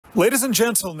Ladies and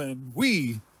gentlemen,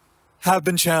 we have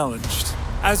been challenged.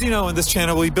 As you know, in this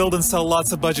channel, we build and sell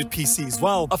lots of budget PCs.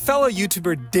 Well, a fellow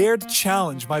YouTuber dared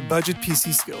challenge my budget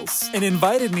PC skills and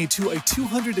invited me to a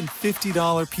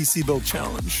 $250 PC build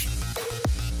challenge.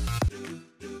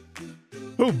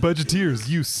 Oh, Budgetiers,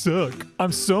 you suck.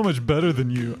 I'm so much better than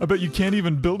you. I bet you can't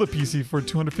even build a PC for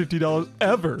 $250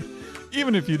 ever.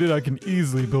 Even if you did, I can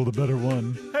easily build a better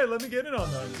one. Hey, let me get in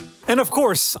on that. And of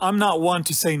course, I'm not one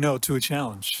to say no to a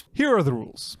challenge. Here are the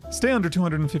rules. Stay under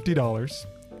 $250,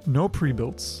 no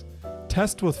pre-builds,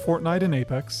 test with Fortnite and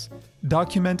Apex,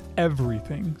 document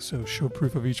everything, so show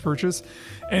proof of each purchase,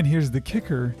 and here's the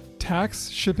kicker, tax,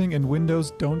 shipping, and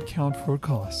Windows don't count for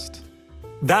cost.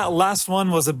 That last one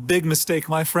was a big mistake,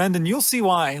 my friend, and you'll see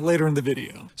why later in the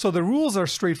video. So the rules are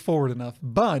straightforward enough,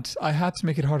 but I had to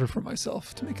make it harder for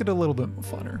myself, to make it a little bit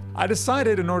funner. I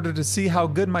decided in order to see how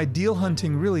good my deal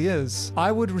hunting really is,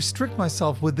 I would restrict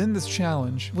myself within this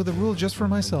challenge with a rule just for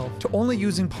myself to only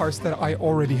using parts that I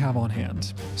already have on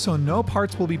hand. So no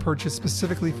parts will be purchased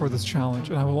specifically for this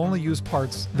challenge, and I will only use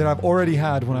parts that I've already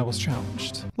had when I was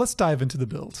challenged. Let's dive into the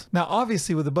build. Now,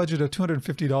 obviously with a budget of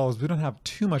 $250, we don't have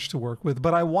too much to work with,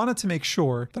 but I wanted to make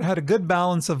sure that I had a good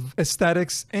balance of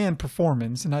aesthetics and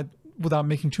performance, and without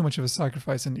making too much of a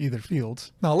sacrifice in either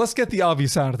field. Now let's get the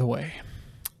obvious out of the way.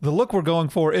 The look we're going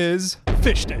for is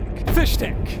fish tank. Fish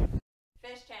tank.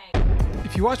 Fish tank.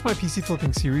 If you watch my PC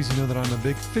flipping series, you know that I'm a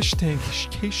big fish tank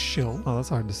case shill. Oh, that's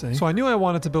hard to say. So I knew I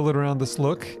wanted to build it around this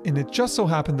look, and it just so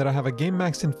happened that I have a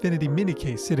GameMax Infinity mini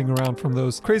case sitting around from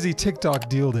those crazy TikTok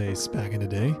deal days back in the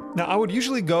day. Now, I would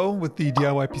usually go with the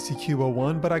DIY PC Cube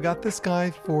 01, but I got this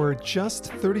guy for just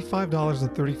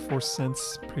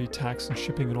 $35.34 pre-tax and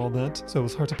shipping and all that, so it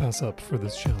was hard to pass up for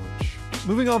this challenge.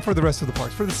 Moving on for the rest of the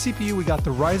parts. For the CPU, we got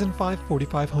the Ryzen 5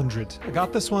 4500. I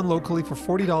got this one locally for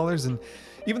 $40, and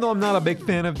even though I'm not a big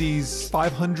fan of these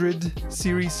 500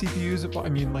 series CPUs, I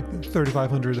mean like the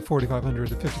 3500, the 4500,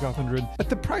 the 5500, at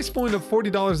the price point of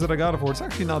 $40 that I got it for, it's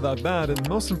actually not that bad, and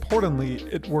most importantly,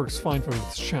 it works fine for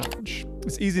this challenge.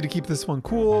 It's easy to keep this one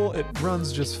cool, it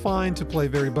runs just fine to play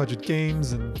very budget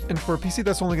games, and for a PC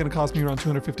that's only going to cost me around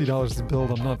 $250 to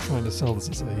build, I'm not trying to sell this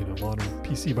as a modern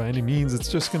PC by any means, it's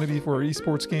just going to be for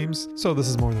esports games, so this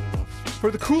is more than enough.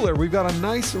 For the cooler, we've got a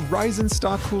nice Ryzen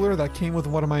stock cooler that came with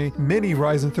one of my many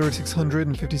Ryzen 3600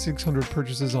 and 5600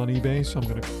 purchases on eBay, so I'm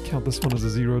going to count this one as a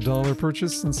 $0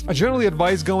 purchase, since I generally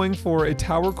advise going for a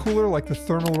tower cooler like the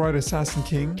Thermalright Assassin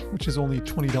King, which is only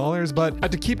 $20, but I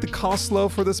had to keep the cost low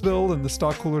for this build, and the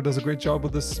stock cooler does a great job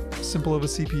with this simple of a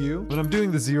CPU. When I'm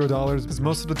doing the $0, because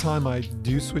most of the time I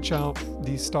do switch out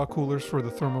these stock coolers for the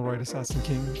Thermalright Assassin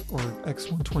King or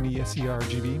X120 SER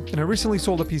RGB. And I recently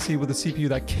sold a PC with a CPU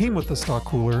that came with the stock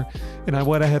cooler, and I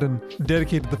went ahead and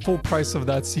dedicated the full price of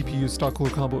that CPU stock cooler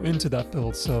combo into that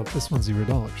build, so this one's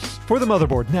 $0. For the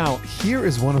motherboard, now here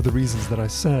is one of the reasons that I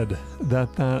said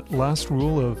that last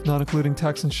rule of not including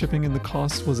tax and shipping in the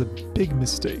cost was a big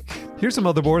mistake. Here's a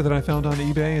motherboard that I found on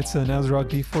eBay. It's a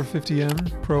Nazarok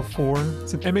B450M Pro 4.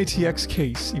 It's an MATX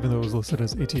case, even though it was listed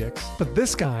as ATX. But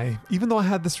this guy, even though I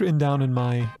had this written down in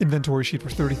my inventory sheet for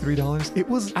 $33, it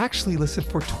was actually listed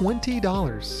for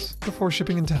 $20 before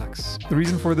shipping and tax. The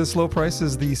reason for this low price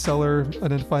is the seller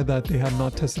identified that they had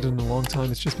not tested it in a long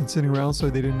time. It's just been sitting around,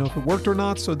 so they didn't know if it worked or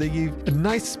not, so they gave a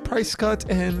nice price cut,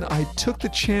 and I took the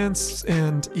chance,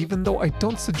 and even though I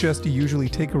don't suggest you usually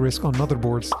take a risk on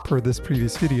motherboards per this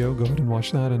previous video, go ahead and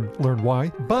watch that and learn why,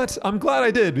 but I'm glad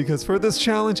I did, because for this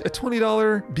challenge, a $20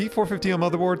 B450M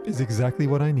motherboard is exactly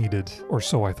what I needed, or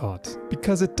so I thought,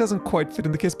 because it doesn't quite fit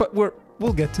in the case, but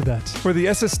we'll get to that. For the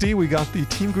SSD, we got the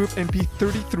Team Group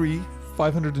MP33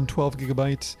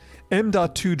 512GB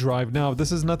M.2 drive. Now,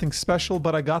 this is nothing special,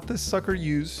 but I got this sucker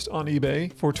used on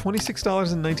eBay for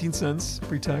 $26.19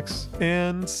 pre-tax,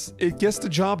 and it gets the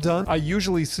job done. I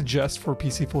usually suggest for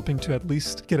PC flipping to at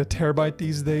least get a terabyte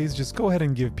these days. Just go ahead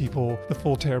and give people the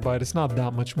full terabyte. It's not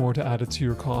that much more to add it to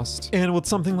your cost. And with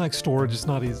something like storage, it's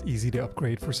not as easy to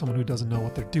upgrade for someone who doesn't know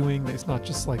what they're doing. It's not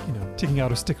just like, taking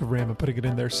out a stick of RAM and putting it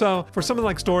in there. So for something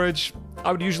like storage,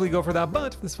 I would usually go for that,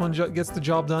 but this one gets the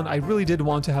job done. I really did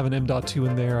want to have an M.2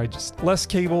 in there. Less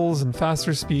cables and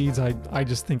faster speeds. I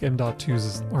just think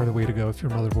M.2s are the way to go if your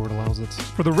motherboard allows it.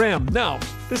 For the RAM, now,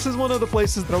 this is one of the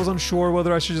places that I was unsure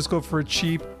whether I should just go for a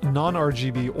cheap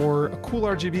non-RGB or a cool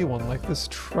RGB one like this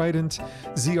Trident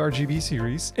Z-RGB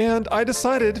series. And I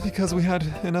decided, because we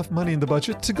had enough money in the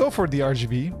budget, to go for the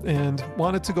RGB and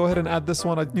wanted to go ahead and add this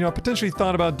one. I potentially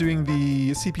thought about doing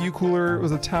the CPU cooler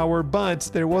with a tower, but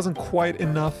there wasn't quite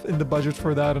enough in the budget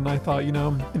for that, and I thought,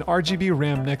 an RGB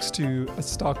RAM next to a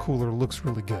stock cooler cooler, looks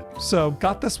really good. So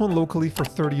got this one locally for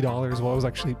 $30. Well, it was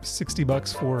actually 60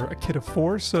 bucks for a kit of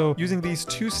 4. So using these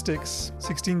 2 sticks,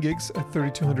 16 gigs at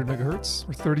 3200 megahertz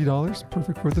for $30,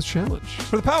 perfect for this challenge.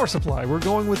 For the power supply, we're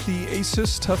going with the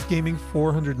Asus Tough Gaming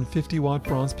 450 watt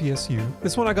bronze PSU.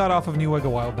 This one I got off of Newegg a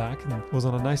while back and was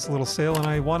on a nice little sale, and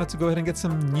I wanted to go ahead and get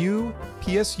some new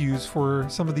PSUs for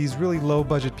some of these really low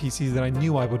budget PCs that I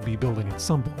knew I would be building at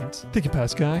some point. Thank you,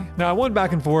 Pass Guy. Now I went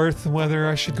back and forth whether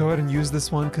I should go ahead and use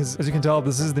this one, because as you can tell,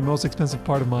 this is the most expensive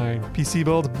part of my PC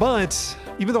build, but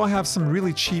even though I have some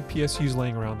really cheap PSUs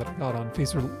laying around that I got on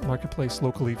Facebook Marketplace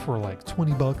locally for like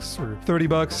 20 bucks or 30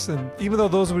 bucks, and even though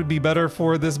those would be better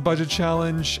for this budget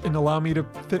challenge and allow me to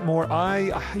fit more,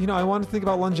 I wanted to think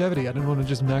about longevity. I didn't want to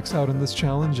just max out in this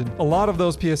challenge, and a lot of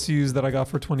those PSUs that I got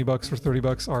for 20 bucks or 30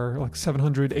 bucks are like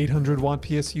 700, 800 watt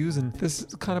PSUs, and this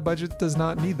kind of budget does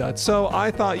not need that. So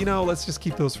I thought, let's just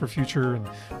keep those for future, and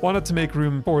wanted to make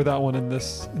room for that one in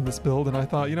this build. And I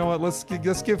thought, you know what, let's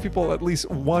give people at least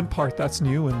one part that's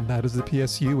new, and that is the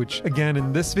PSU, which again,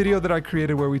 in this video that I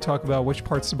created where we talk about which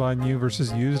parts to buy new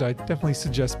versus used, I definitely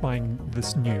suggest buying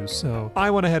this new. So I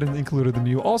went ahead and included the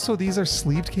new. Also, these are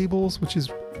sleeved cables, which is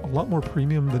a lot more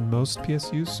premium than most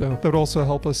PSUs, so that would also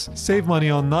help us save money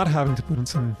on not having to put in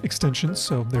some extensions.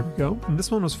 So there we go. And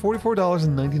this one was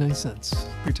 $44.99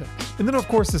 pre-tax. And then of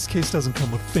course this case doesn't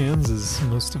come with fans, as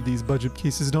most of these budget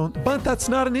cases don't, but that's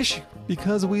not an issue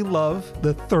because we love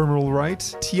the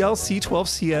Thermalright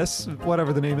TLC12CS,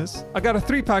 whatever the name is. I got a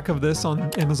 3-pack of this on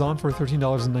Amazon for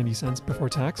 $13.90 before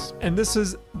tax. And this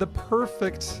is the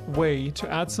perfect way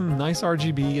to add some nice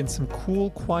RGB and some cool,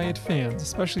 quiet fans,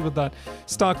 especially with that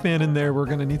stock fan in there. We're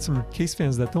going to need some case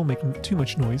fans that don't make too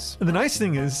much noise. And the nice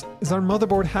thing is our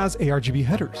motherboard has ARGB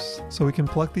headers, so we can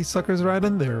plug these suckers right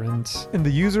in there, and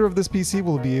the user of this PC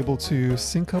will be able to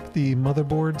sync up the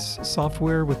motherboard's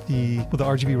software with the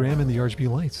RGB RAM and the RGB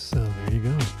lights. So there you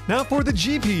go. Now for the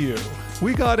GPU,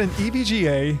 we got an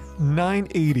EVGA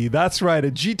 980. That's right,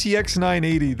 a GTX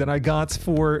 980 that I got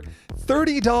for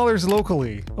 $30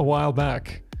 locally a while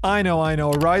back. I know, a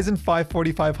Ryzen 5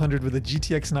 4500 with a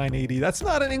GTX 980. That's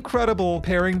not an incredible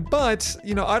pairing, but,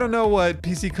 I don't know what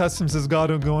PC Customs has got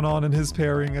going on in his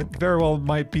pairing. It very well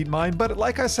might beat mine, but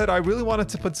like I said, I really wanted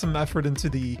to put some effort into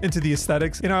the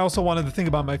aesthetics, and I also wanted to think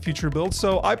about my future build,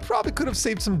 so I probably could have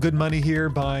saved some good money here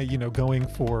by, going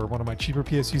for one of my cheaper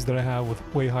PSUs that I have with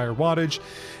way higher wattage,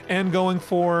 and going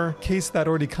for a case that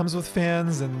already comes with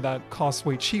fans, and that costs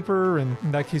way cheaper, and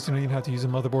in that case, you don't even have to use a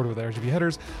motherboard with RGB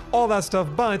headers, all that stuff.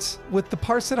 But with the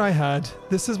parts that I had,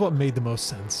 this is what made the most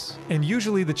sense. And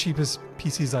usually the cheapest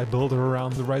PCs I build are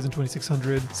around the Ryzen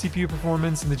 2600 CPU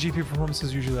performance, and the GPU performance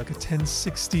is usually like a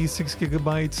 1060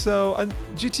 6GB. So a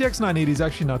GTX 980 is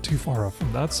actually not too far off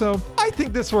from that. So I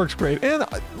think this works great. And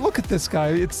look at this guy.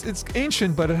 It's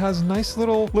ancient, but it has nice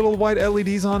little white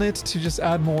LEDs on it to just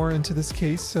add more into this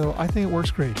case. So I think it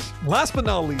works great. Last but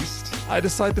not least, I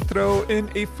decided to throw in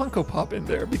a Funko Pop in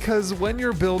there, because when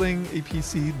you're building a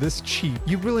PC this cheap,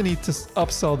 you really need to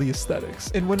upsell the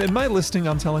aesthetics. And when in my listing,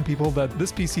 I'm telling people that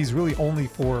this PC is really only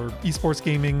for esports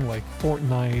gaming like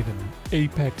Fortnite and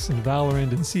Apex and Valorant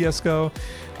and CSGO,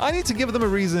 I need to give them a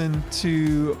reason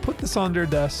to put this on their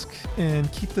desk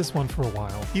and keep this one for a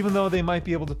while. Even though they might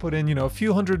be able to put in, a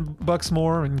few $100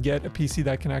 more and get a PC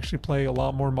that can actually play a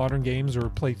lot more modern games or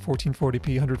play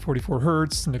 1440p, 144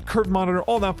 hertz, and a curved monitor,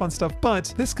 all that fun stuff.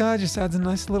 But this guy just adds a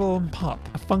nice little pop,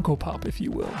 a Funko Pop, if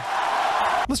you will.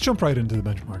 Let's jump right into the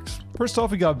benchmarks. First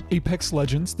off, we got Apex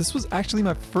Legends. This was actually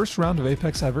my first round of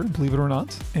Apex ever, believe it or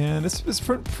not. And it's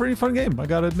a pretty fun game, I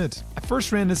gotta admit. I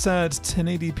first ran this at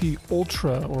 1080p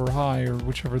Ultra or High, or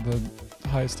whichever the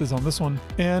highest is on this one.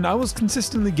 And I was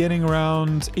consistently getting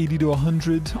around 80 to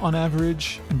 100 on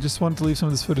average. And just wanted to leave some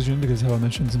of this footage in because, how I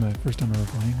mentioned, this is my first time ever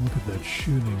playing. Look at that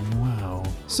shooting, wow.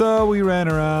 So we ran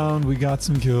around, we got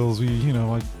some kills, we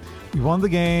won the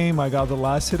game, I got the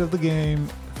last hit of the game.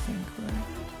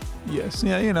 Yes,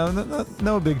 yeah,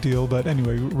 no big deal, but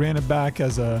anyway, ran it back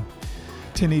as a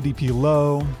 1080p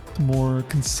low to more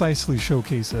concisely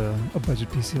showcase a budget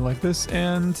PC like this,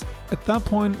 and at that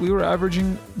point we were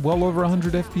averaging well over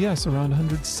 100 FPS, around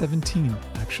 117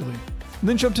 actually. And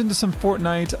then jumped into some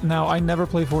Fortnite. Now, I never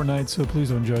play Fortnite, so please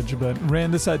don't judge, but ran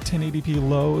this at 1080p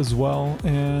low as well,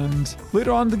 and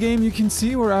later on in the game you can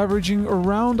see we're averaging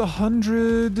around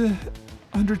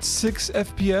 106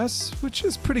 FPS, which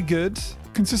is pretty good.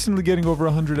 Consistently getting over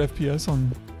 100 FPS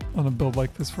on a build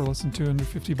like this for less than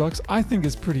 $250, I think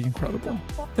is pretty incredible.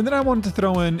 And then I wanted to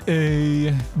throw in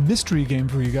a mystery game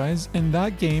for you guys, and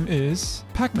that game is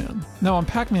Pac-Man. Now on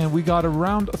Pac-Man, we got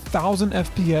around 1,000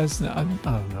 FPS. Now, I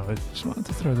don't know, I just wanted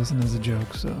to throw this in as a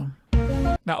joke, so.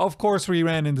 Now, of course, we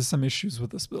ran into some issues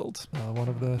with this build. One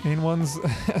of the main ones,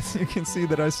 as you can see,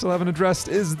 that I still haven't addressed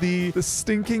is the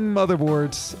stinking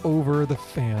motherboard over the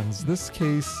fans. This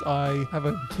case, I have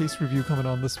a case review coming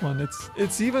on this one.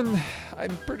 It's even,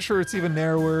 I'm pretty sure it's even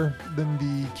narrower than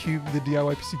the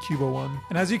DIY PC Cubo one.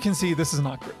 And as you can see, this is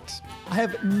not great. I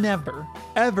have never,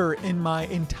 ever in my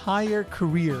entire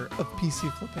career of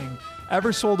PC flipping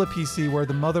ever sold a PC where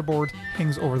the motherboard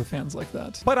hangs over the fans like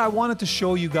that. But I wanted to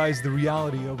show you guys the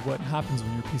reality of what happens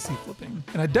when you're PC flipping.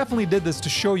 And I definitely did this to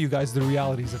show you guys the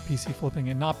realities of PC flipping,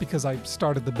 and not because I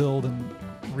started the build and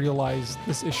realized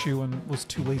this issue and was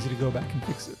too lazy to go back and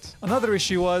fix it. Another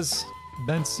issue was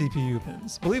bent CPU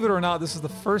pins. Believe it or not, this is the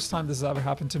first time this has ever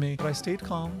happened to me, but I stayed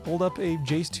calm, pulled up a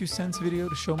Jay's 2 cents video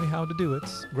to show me how to do it,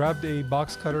 grabbed a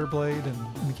box cutter blade and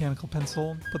a mechanical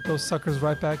pencil, put those suckers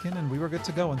right back in, and we were good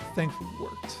to go, and thankfully it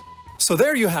worked. So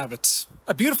there you have it.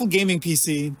 A beautiful gaming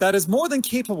PC that is more than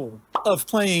capable of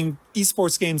playing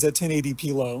esports games at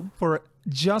 1080p low for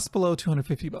just below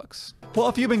 250 bucks. Well,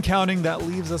 if you've been counting, that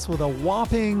leaves us with a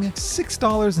whopping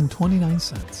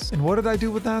 $6.29. And what did I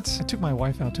do with that? I took my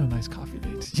wife out to a nice coffee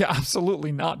date. Yeah,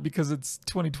 absolutely not, because it's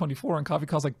 2024 and coffee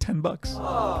costs like 10 bucks.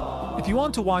 Oh. If you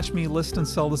want to watch me list and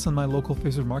sell this on my local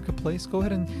Facebook marketplace, go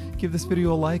ahead and give this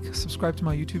video a like, subscribe to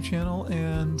my YouTube channel,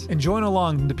 and join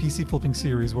along in the PC flipping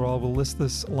series where I will list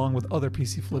this along with other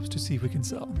PC flips to see if we can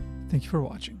sell. Thank you for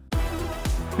watching.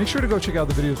 Make sure to go check out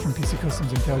the videos from PC Customs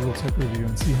and Casual Tech Review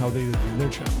and see how they did their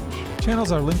challenge.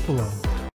 Channels are linked below.